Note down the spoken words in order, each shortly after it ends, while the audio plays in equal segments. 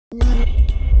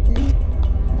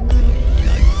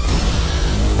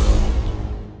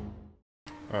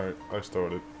I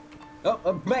started.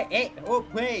 Oh,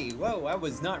 hey, whoa, I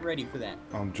was not ready for that.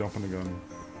 I'm jumping the gun.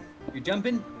 You're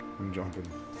jumping? I'm jumping.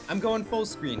 I'm going full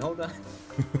screen, hold on.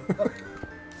 Oh.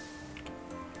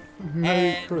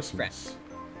 Merry And Christmas.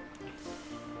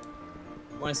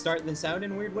 Want to start this out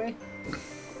in a weird way?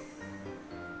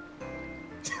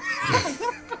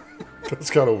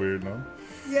 That's kind of weird, no?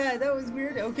 Yeah, that was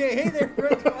weird. Okay, hey there,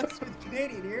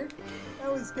 FostertheCanadian here.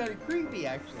 That was kind of creepy,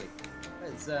 actually.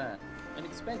 That was,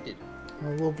 unexpected. A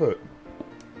little bit.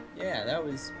 Yeah, that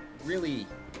was really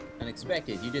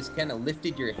unexpected. You just kind of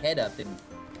lifted your head up and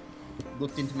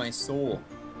looked into my soul.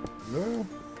 Yeah,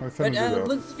 I think But, that.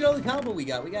 look at all the cobble we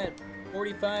got. We got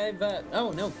 45,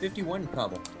 oh no, 51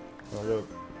 cobble. I got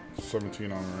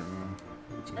 17 on right now.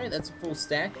 18. Alright, that's a full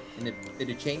stack and a bit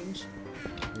of change.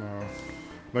 No.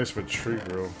 Nice for a tree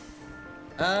grill.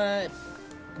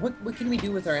 What can we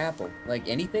do with our apple? Like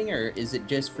anything, or is it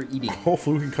just for eating?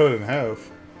 Hopefully we can cut it in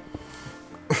half.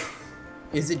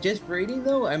 Is it just for eating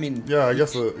though? I mean, Yeah, I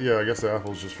guess the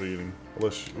apple's just for eating.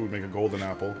 Unless we make a golden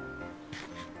apple.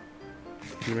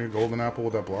 Can you make a golden apple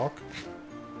with that block?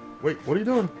 Wait, what are you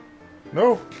doing?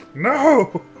 No!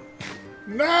 No!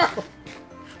 No!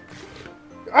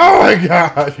 Oh my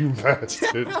god, you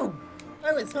bastard! Ow!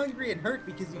 I was hungry and hurt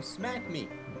because you smacked me,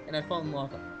 and I fell in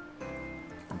lava.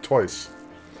 Twice.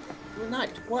 Well,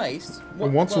 not twice.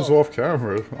 And once was off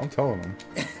camera. I'm telling him.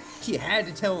 You had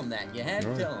to tell him that. You had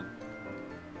to tell him.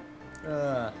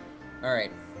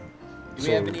 Alright. Do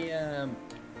we have any,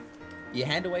 You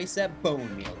had to waste that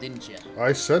bone meal, didn't you?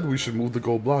 I said we should move the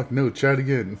gold block. No, chat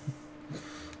again.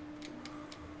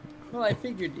 Well, I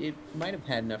figured it might have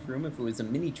had enough room if it was a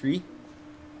mini tree.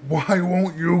 Why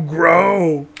won't you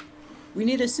grow? We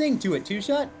need to sing to it,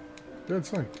 Twoshoot. Good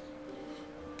sing.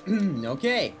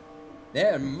 Okay.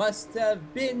 There must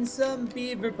have been some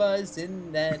beaver buzz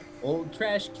in that old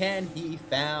trash can he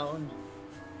found.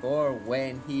 For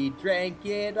when he drank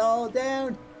it all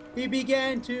down, he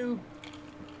began to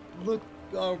look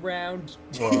around.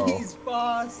 Wow. He's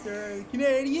Foster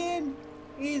Canadian.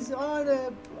 He's on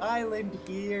an island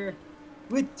here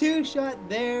with Twoshot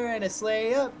there and a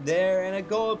sleigh up there and a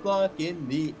gold block in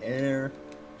the air.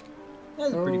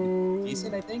 That was pretty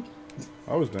decent, I think.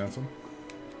 I was dancing.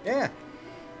 Yeah.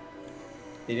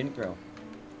 They didn't grow.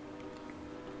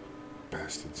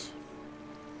 Bastards.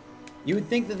 You would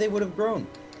think that they would have grown.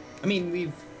 I mean,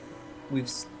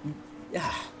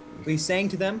 we sang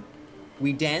to them,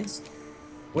 we danced.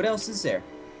 What else is there?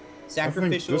 Sacrificial. I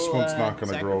think this one's not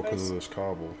gonna grow sacrifice? because of this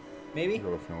cobble. Maybe.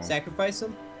 Sacrifice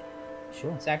them.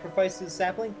 Sure. Sacrifice the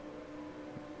sapling.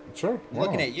 Sure. I'm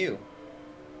looking at you.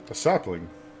 A sapling.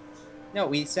 No,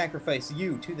 we sacrifice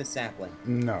you to the sapling.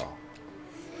 No.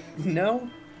 No.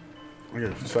 I'm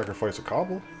gonna sacrifice a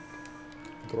cobble.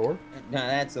 Could it work? No,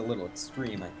 that's a little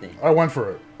extreme, I think. I went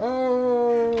for it.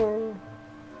 Oh.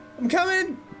 I'm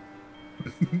coming.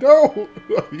 No!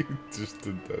 You just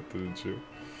did that, didn't you?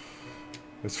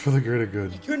 It's for the greater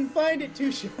good. You couldn't find it,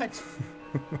 Twoshot.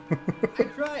 I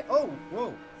tried. Oh,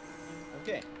 whoa.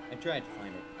 Okay, I tried to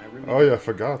find it. I remember. Oh yeah, I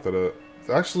forgot that.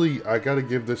 Actually, I gotta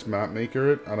give this map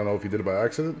maker it. I don't know if he did it by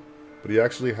accident, but he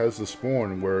actually has the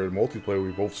spawn where in multiplayer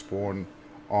we both spawn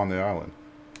on the island.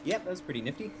 Yep, that was pretty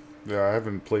nifty. Yeah, I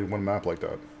haven't played one map like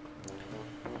that.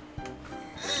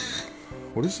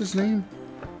 What is his name?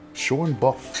 Sean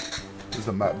Buff is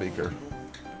the map maker.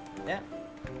 Yeah,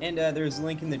 and there's a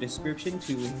link in the description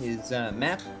to his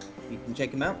map. You can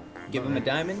check him out. Give him a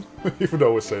diamond. Even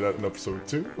though we say that in episode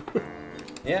 2.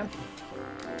 Yeah.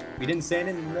 We didn't say it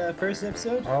in the first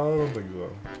episode? I don't think so.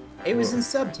 It was in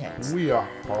subtext. We are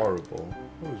horrible.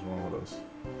 What is wrong with us?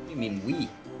 What do you mean, we?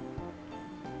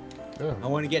 Yeah. I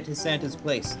want to get to Santa's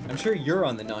place. I'm sure you're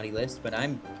on the naughty list, but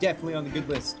I'm definitely on the good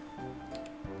list.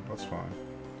 That's fine.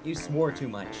 You swore too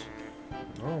much.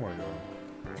 Oh my god.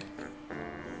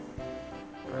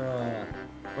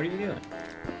 What are you doing?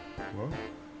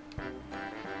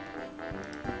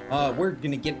 What? We're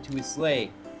gonna get to his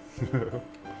sleigh. We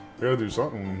gotta do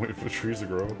something when we wait for the trees to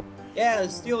grow. Yeah,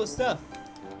 let's steal his stuff.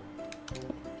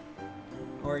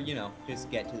 Or, you know, just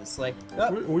get to the sleigh.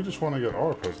 Oh. We just want to get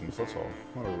our presents, that's all.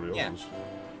 Not everybody else's.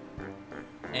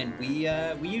 And we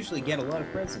usually get a lot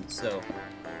of presents, so...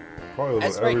 Probably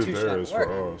that's right, every there is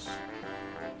for us.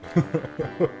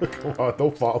 Come on,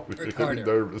 don't follow me. I'm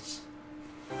nervous.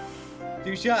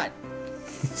 Twoshot.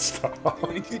 Stop.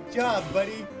 Doing a good job,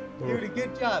 buddy. Doing a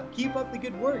good job. Keep up the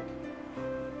good work.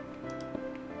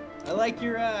 I like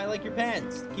your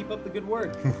pants. Keep up the good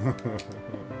work.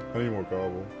 I need more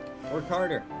cobble. Work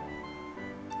harder.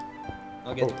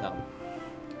 I'll get the cobble.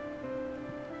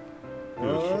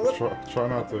 Yeah, try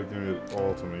not to give it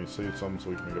all to me. Save some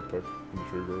so we can get a pick when the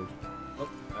tree grows. Oh,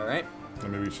 All right.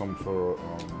 And maybe some for a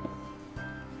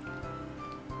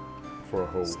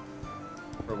hoe.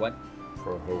 For what?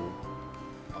 For a hoe.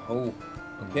 A hoe.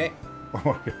 Okay. Oh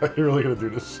my god, you're really gonna do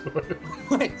this?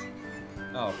 What?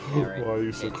 Oh, yeah, right. Why are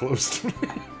you so close to me?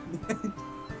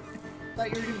 Thought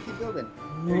you were gonna keep building.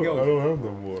 There you go. I don't have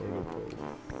them more.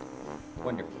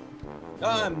 Wonderful.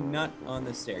 Oh, I'm not on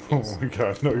the Oh staircase. my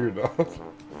god, no you're not.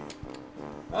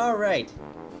 All right.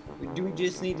 Do we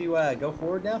just need to go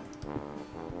forward now?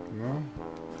 No?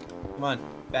 Come on,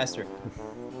 faster.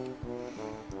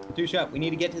 Twoshots, we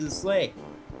need to get to the sleigh.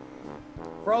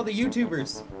 For all the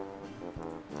YouTubers.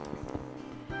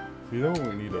 You don't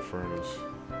really need a furnace.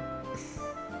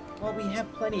 Well, we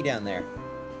have plenty down there.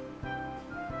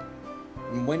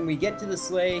 And when we get to the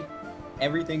sleigh,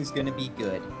 everything's gonna be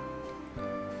good.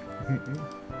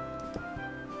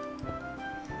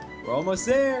 We're almost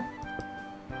there.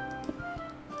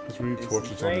 Because we need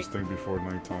torches on this thing before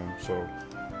nighttime, so...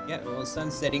 Yeah, well, the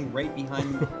sun's setting right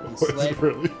behind the Is sled. it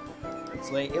really?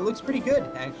 Sleigh. It looks pretty good,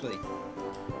 actually.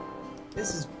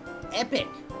 This is epic.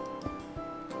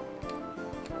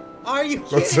 Are you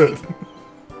kidding? That's it.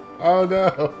 Oh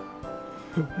no.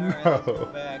 Alright, let's go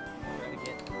back. Try to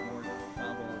get more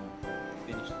combo and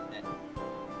finish that.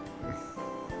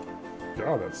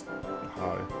 God, that's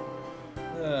high.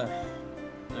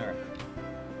 Alright.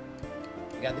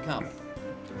 We got the combo.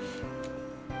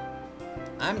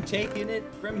 I'm taking it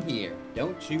from here.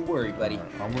 Don't you worry, buddy.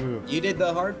 Right, I'm gonna... You did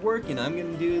the hard work, and I'm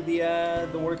gonna do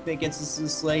the work that gets us to the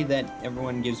sleigh that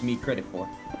everyone gives me credit for.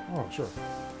 Oh, sure.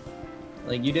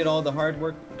 Like, you did all the hard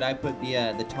work, but I put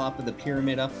the top of the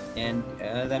pyramid up, and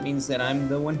that means that I'm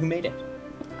the one who made it.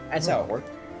 That's how it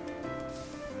worked.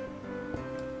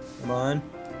 Come on.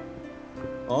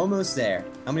 Almost there.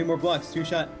 How many more blocks?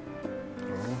 Twoshots?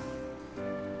 Oh.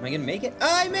 Am I gonna make it?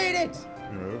 I made it!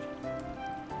 Yes.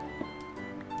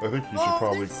 I think you should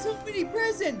probably... there's so many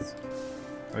presents!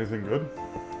 Anything good?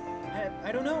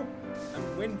 I don't know.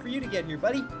 I'm waiting for you to get here,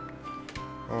 buddy.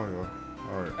 Oh, yeah.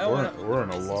 Alright, we're in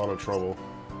a lot of trouble.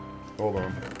 Hold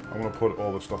on. I'm gonna put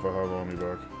all the stuff I have on me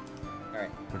back.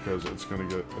 Alright. Because it's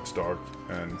dark,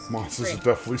 and monsters are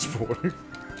definitely spawning.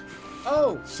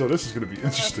 Oh! So this is gonna be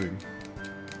interesting.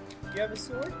 Do you have a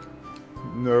sword?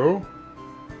 No?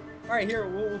 Alright, here,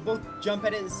 we'll both jump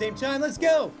at it at the same time. Let's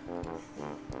go!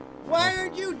 Why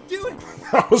aren't you doing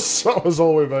it? I was all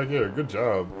the way back here. Good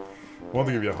job. I wanted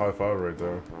to give you a high five right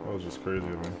there. That was just crazy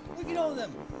of me. Look at all of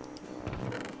them.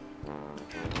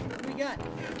 What do we got?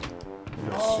 We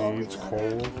got seeds, coal.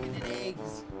 And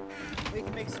eggs. We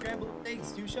can make scrambled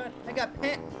eggs. Twoshots. I got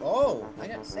pants. Oh, I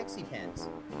got sexy pants.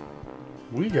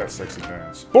 We got sexy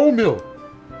pants. Bone meal!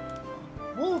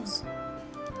 Wolves.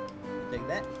 Take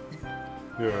that.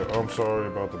 Yeah, I'm sorry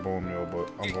about the bone meal,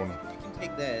 but I'm gonna... You can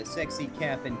take the sexy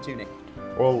cap and tunic.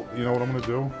 Well, you know what I'm gonna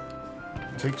do?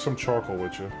 Take some charcoal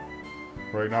with you.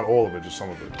 Right, not all of it, just some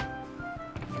of it.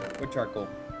 What charcoal?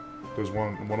 There's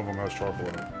one of them has charcoal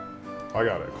in it. I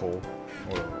got it, coal.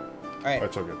 Whatever. Alright. I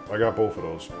took it. I got both of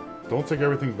those. Don't take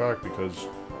everything back because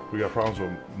we got problems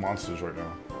with monsters right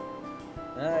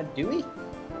now. Do we?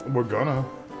 We're gonna.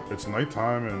 It's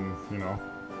nighttime and, you know.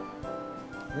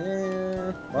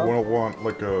 Well, I wouldn't want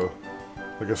like a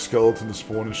skeleton to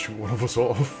spawn and shoot one of us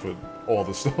off and all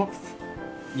the stuff.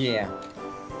 yeah.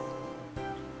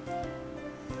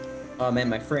 Oh man,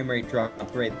 my frame rate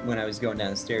dropped right when I was going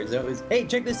down the stairs. It was, hey,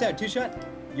 check this out, Twoshot.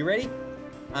 You ready?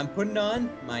 I'm putting on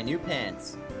my new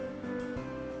pants.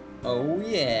 Oh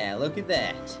yeah, look at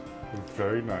that.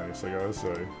 Very nice, I gotta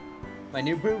say. My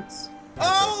new boots.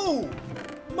 Oh!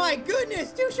 My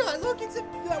goodness, Twoshot, look, it's a,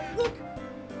 look.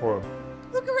 What?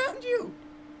 Look around you.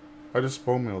 I just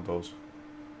bone mealed those.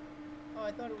 Oh,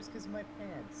 I thought it was because of my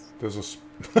pants. There's a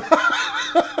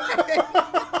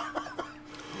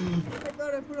I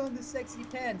thought I put on the sexy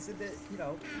pants and that, you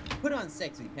know, put on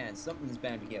sexy pants. Something's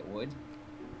bound to get wood.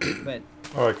 But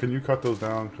alright, can you cut those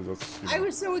down? Because that's... You know. I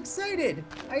was so excited.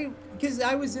 Because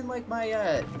I was in like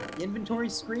my inventory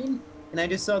screen and I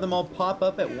just saw them all pop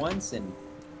up at once and...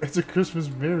 It's a Christmas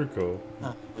miracle.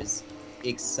 I was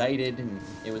excited and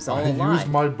it was all I alive. used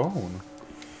my bone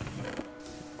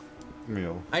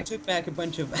meal. I took back a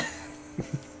bunch of...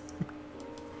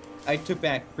 I took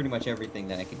back pretty much everything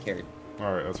that I could carry.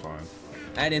 Alright, that's fine.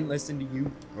 I didn't listen to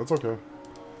you. That's okay.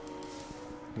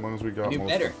 As long as we got most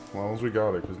better. As long as we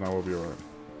got it, because now we'll be alright.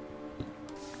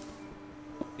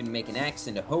 Gonna make an axe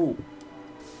and a hoe.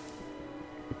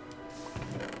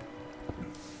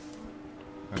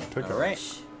 And a pickaxe.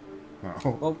 Alright.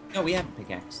 No. Well, no, we have a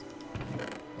pickaxe.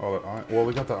 Oh, that iron. Well,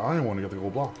 we got the iron one to get the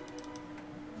gold block.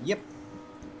 Yep.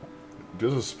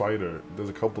 There's a spider. There's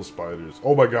a couple spiders.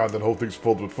 Oh my god, that whole thing's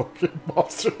filled with fucking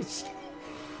monsters.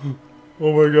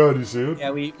 Oh my god, you see it?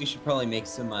 Yeah, we should probably make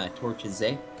some torches,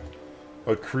 eh?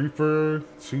 A creeper,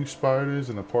 2 spiders,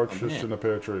 and a partridge man. in a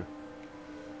pear tree.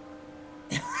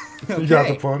 Okay. You got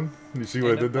the pun? You see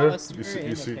what And I a did there? foster You see, and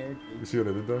you a see, pear tree. you see what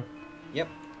I did there? Yep.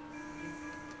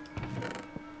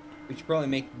 We should probably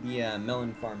make the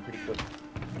melon farm pretty quick.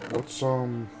 What's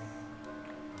One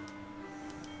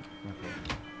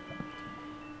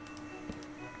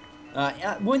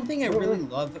thing I really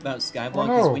love about Skyblock Oh,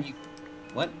 no. is when you...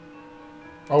 What?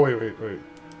 Oh wait.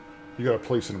 You gotta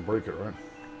place it and break it, right?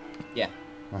 Yeah.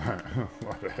 Alright,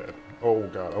 my bad. Oh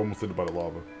god, I almost did it by the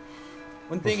lava.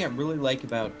 One thing I really like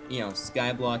about,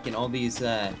 Skyblock and all these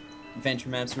adventure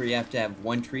maps where you have to have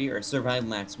one tree, or survival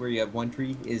maps where you have one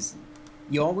tree, is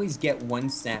you always get one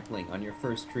sapling on your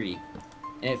first tree.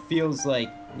 And it feels like,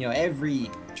 every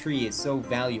tree is so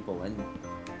valuable. And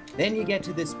then you get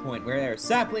to this point where there are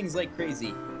saplings like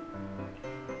crazy.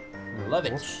 Love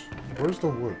it. Where's the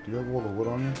wood? Do you have all the wood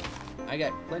on you? I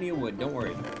got plenty of wood, don't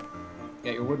worry.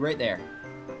 Got your wood right there.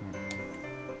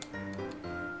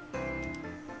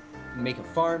 Make a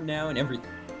farm now and everything.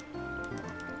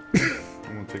 I'm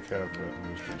gonna take half of it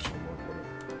and just do some work with it.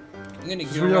 I'm gonna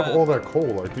Since go. we have all that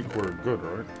coal, I think we're good,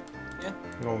 right? Yeah.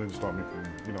 We don't need to start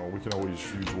making, we can always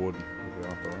use wood if we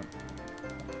have to, right?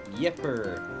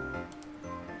 Yepper.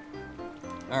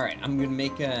 Alright, I'm gonna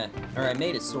make a... Alright, I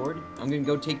made a sword. I'm gonna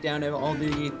go take down all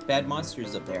the bad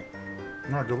monsters up there.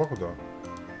 Alright, good luck with that.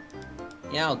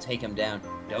 Yeah, I'll take them down.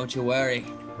 Don't you worry.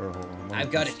 Alright, hold on. I've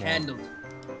got it handled.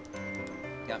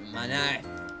 Got my knife.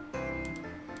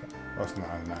 That's not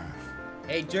a knife.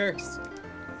 Hey, jerks.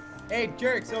 Hey,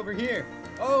 jerks, over here.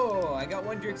 Oh, I got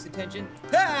one jerk's attention.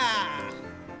 Ha!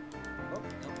 Oh, no. He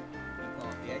fell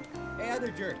off the edge. Hey, other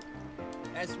jerk.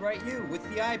 That's right, you, with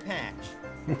the eye patch.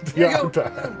 With Here the you eye go.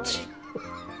 patch.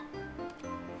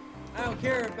 I don't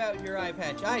care about your eye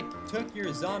patch. I took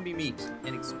your zombie meat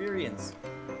and experience.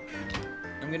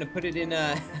 I'm gonna put it in,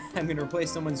 I'm gonna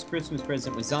replace someone's Christmas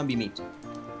present with zombie meat.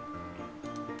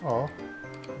 Oh.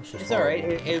 It's alright.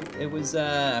 It was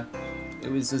a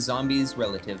zombie's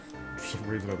relative. For some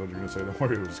reason I thought you were gonna say don't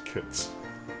worry, it was kids.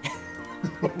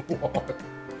 What?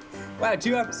 Wow,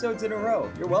 2 episodes in a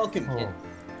row. You're welcome, kid. Oh.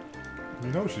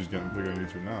 You know she's getting big on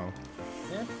YouTube now.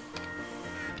 Yeah.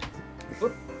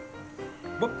 Whoop.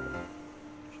 Whoop.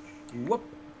 Whoop.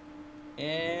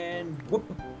 And whoop.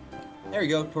 There you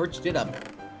go. Torched it up.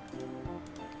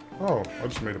 Oh, I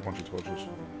just made a bunch of torches.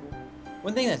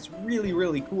 One thing that's really,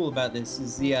 really cool about this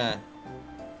is the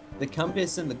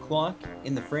compass and the clock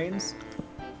in the frames.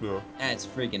 Yeah. That's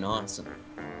friggin' awesome.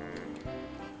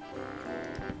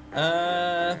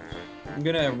 I'm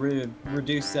gonna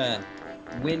reduce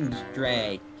wind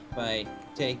drag by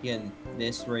taking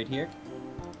this right here.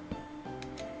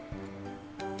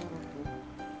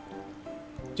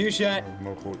 Twoshots. I have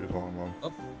no clue what you're talking about.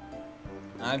 Oh,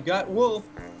 I've got wool.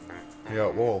 Yeah,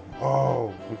 well.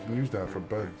 Oh, we can use that for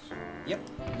beds. Yep.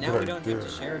 Now we don't have to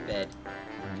share a bed.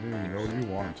 You know you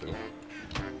wanted to.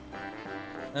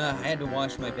 I had to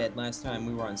wash my bed last time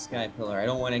we were on Sky Pillar. I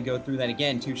don't want to go through that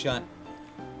again, Twoshot.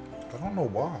 I don't know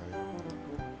why.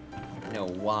 No,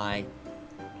 why?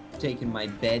 Taking my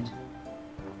bed.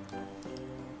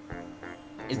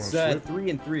 It's Wanna sleep? 3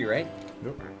 and 3, right?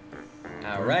 Yep.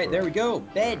 Alright, there we go.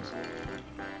 Bed.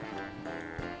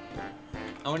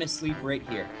 I want to sleep right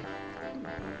here.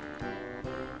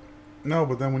 No,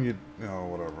 but then when you...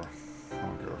 whatever. I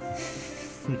don't care.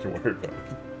 You can worry about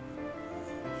it.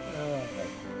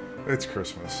 It's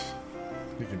Christmas.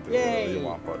 You can do whatever you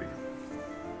want, buddy.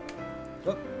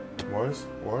 Oh,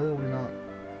 Why are we not...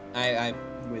 I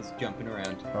was jumping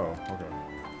around. Oh, okay.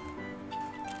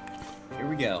 Here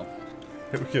we go.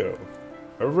 Here we go.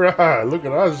 Alright, look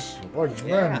at us. Like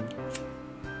Yeah. men.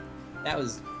 That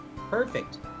was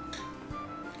perfect.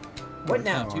 What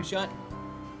now, Come on. Twoshot?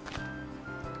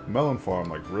 Melon farm,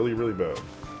 like really, really bad.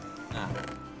 Ah.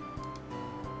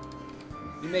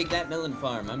 You make that melon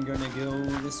farm. I'm gonna go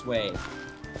this way.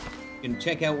 Gonna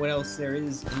check out what else there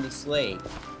is in the sleigh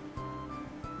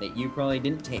that you probably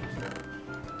didn't take.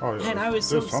 Oh, yeah. Man, I was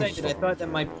so there's some excited. I stuff. thought that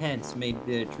my pants made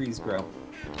the trees grow.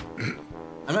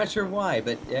 I'm not sure why,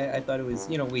 but I thought it was,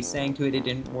 we sang to it, it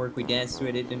didn't work. We danced to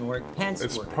it, it didn't work. Pants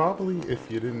It's work. probably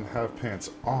if you didn't have pants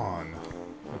on,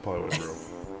 it probably would have grew. Just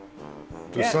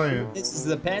Yeah, saying. This is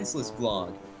the pantsless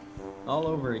vlog. All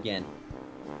over again.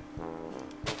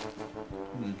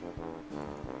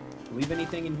 Leave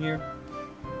anything in here?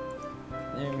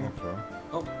 There. Okay.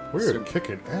 Oh, We're so-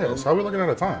 kicking ass. How are we looking at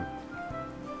a time?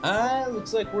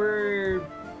 looks like we're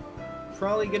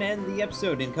probably gonna end the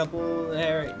episode in a couple,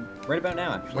 right about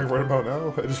now, actually. Like right about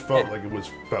now? I just felt like it was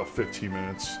about 15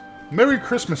 minutes. Merry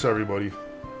Christmas, everybody.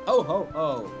 Ho ho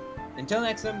ho. Until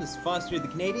next time, this is Foster the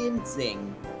Canadian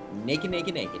saying naked,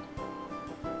 naked, naked.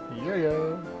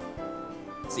 Yeah.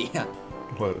 See ya.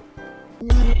 Later.